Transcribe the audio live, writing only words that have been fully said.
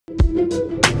Let's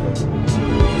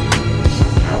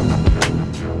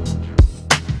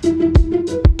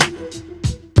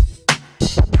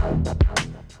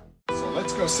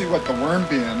go see what the worm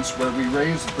bins, where we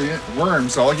raise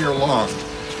worms all year long.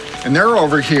 And they're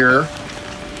over here,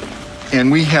 and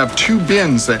we have 2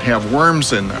 bins that have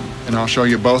worms in them. And I'll show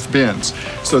you both bins.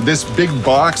 So this big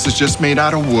box is just made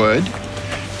out of wood.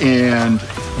 And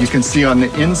you can see on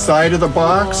the inside of the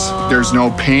box, there's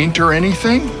no paint or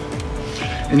anything.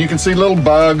 And you can see little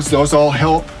bugs, those all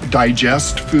help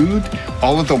digest food.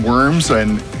 All of the worms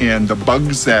and the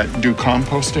bugs that do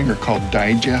composting are called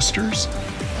digesters.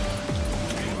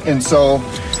 And so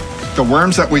the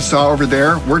worms that we saw over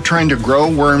there, we're trying to grow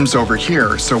worms over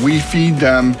here. So we feed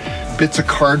them bits of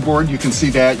cardboard. You can see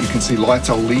that. You can see lots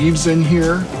of leaves in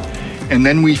here. And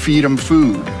then we feed them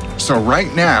food. So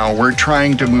right now, we're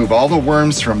trying to move all the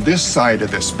worms from this side of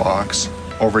this box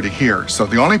over to here. So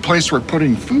the only place we're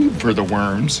putting food for the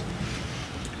worms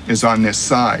is on this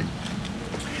side.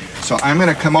 So I'm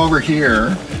gonna come over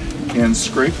here and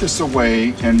scrape this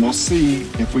away, and we'll see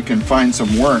if we can find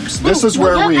some worms. This is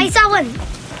where I saw one.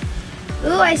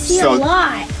 Ooh, I see a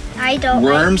lot. I don't.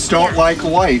 Worms don't like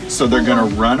light, so they're gonna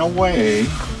run away.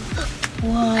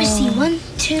 Whoa. I see 1,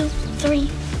 2, 3.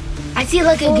 I see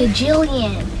like a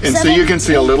gajillion. And 7, so you can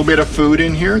see a little bit of food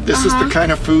in here. This is the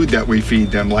kind of food that we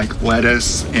feed them, like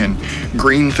lettuce and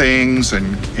green things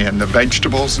and the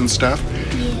vegetables and stuff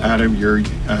out of your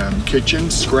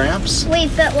kitchen scraps. Wait,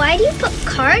 but why do you put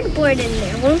cardboard in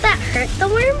there? Won't that hurt the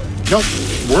worm? No,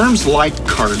 worms like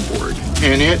cardboard,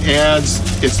 and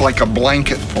it's like a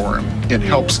blanket for them. It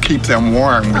helps keep them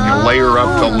warm when you layer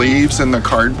up the leaves and the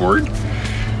cardboard.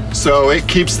 So it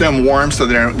keeps them warm so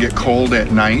they don't get cold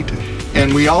at night.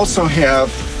 And we also have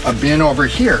a bin over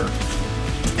here.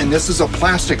 And this is a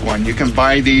plastic one. You can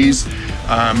buy these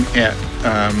at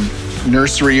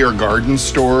nursery or garden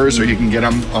stores, or you can get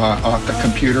them off the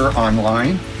computer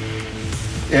online.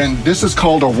 And this is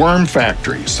called a worm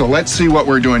factory. So let's see what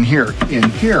we're doing here. In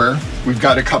here, we've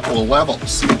got a couple of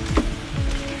levels.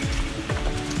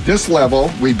 This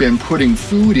level, we've been putting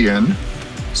food in.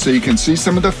 So you can see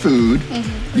some of the food.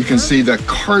 You can see the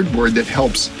cardboard that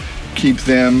helps keep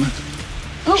them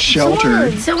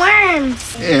sheltered. The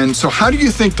worms. And so how do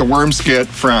you think the worms get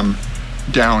from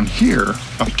down here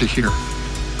up to here?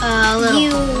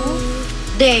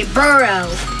 They burrow.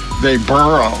 They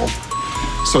burrow.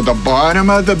 So the bottom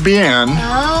of the bin,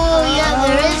 Oh, yeah,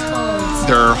 there is holes.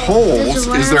 there are holes.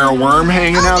 Is there a worm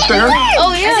hanging out there?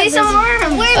 Oh, yeah. I see some worms.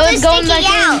 Worms It's going back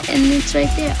out. in, and it's right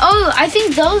there. Oh, I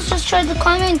think those just tried to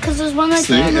climb in because there's one right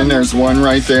See, there. and there's one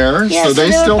right there. Yeah, so they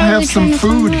they were still have probably some trying to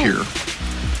food climb in. here.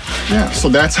 Yeah, so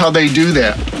that's how they do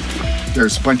that.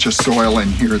 There's a bunch of soil in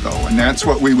here though, and that's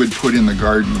what we would put in the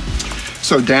garden.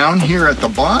 So down here at the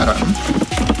bottom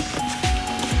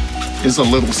is a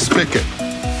little spigot.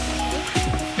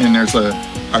 And there's a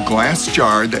glass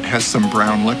jar that has some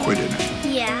brown liquid in it.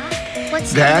 Yeah.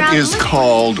 What's That is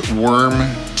called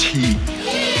worm tea.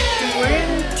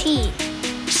 worm tea?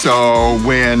 So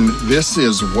when this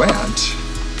is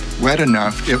wet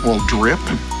enough, it will drip.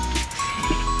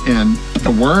 And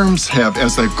the worms have,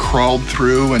 as they've crawled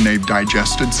through and they've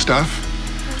digested stuff,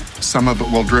 some of it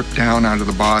will drip down out of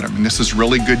the bottom. And this is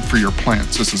really good for your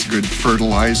plants. This is good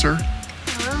fertilizer.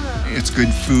 It's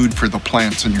good food for the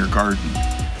plants in your garden.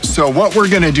 So what we're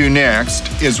gonna do next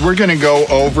is we're gonna go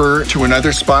over to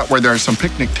another spot where there are some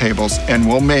picnic tables, and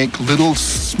we'll make little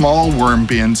small worm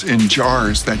bins in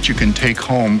jars that you can take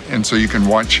home, and so you can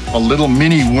watch a little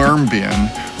mini worm bin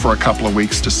for a couple of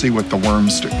weeks to see what the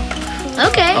worms do.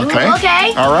 Okay. Okay?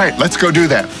 Okay. All right, let's go do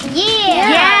that.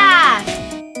 Yeah.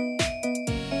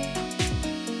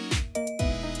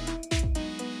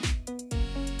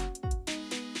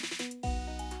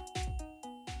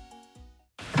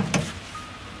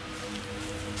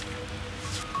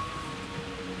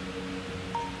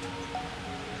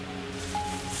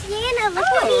 Sienna, look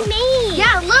what we made.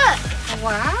 Yeah, look.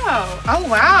 Wow. Oh,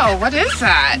 wow. What is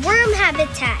that? Worm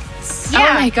habitats.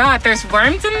 Oh, my God. There's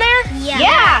worms in there?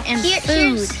 Yeah. and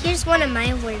Here's one of my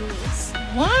wormies.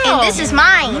 Wow. And this is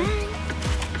mine.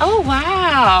 Oh,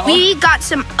 wow. We got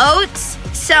some oats,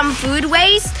 some food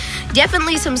waste,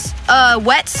 definitely some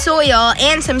wet soil,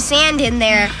 and some sand in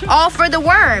there, all for the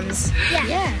worms.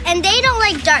 Yeah. And they don't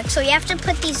like dark, so you have to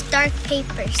put these dark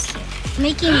papers here.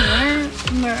 Making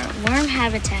worm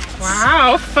habitats.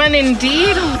 Wow. Fun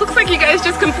indeed. Looks like you guys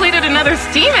just completed another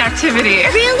STEAM activity.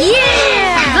 Really?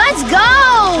 Yeah. Let's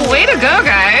go. Way to go,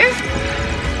 guys.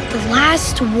 The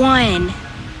last one.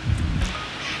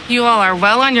 You all are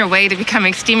well on your way to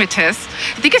becoming STEAMatists.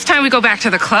 I think it's time we go back to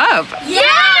the club. Yeah.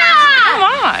 Come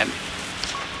on.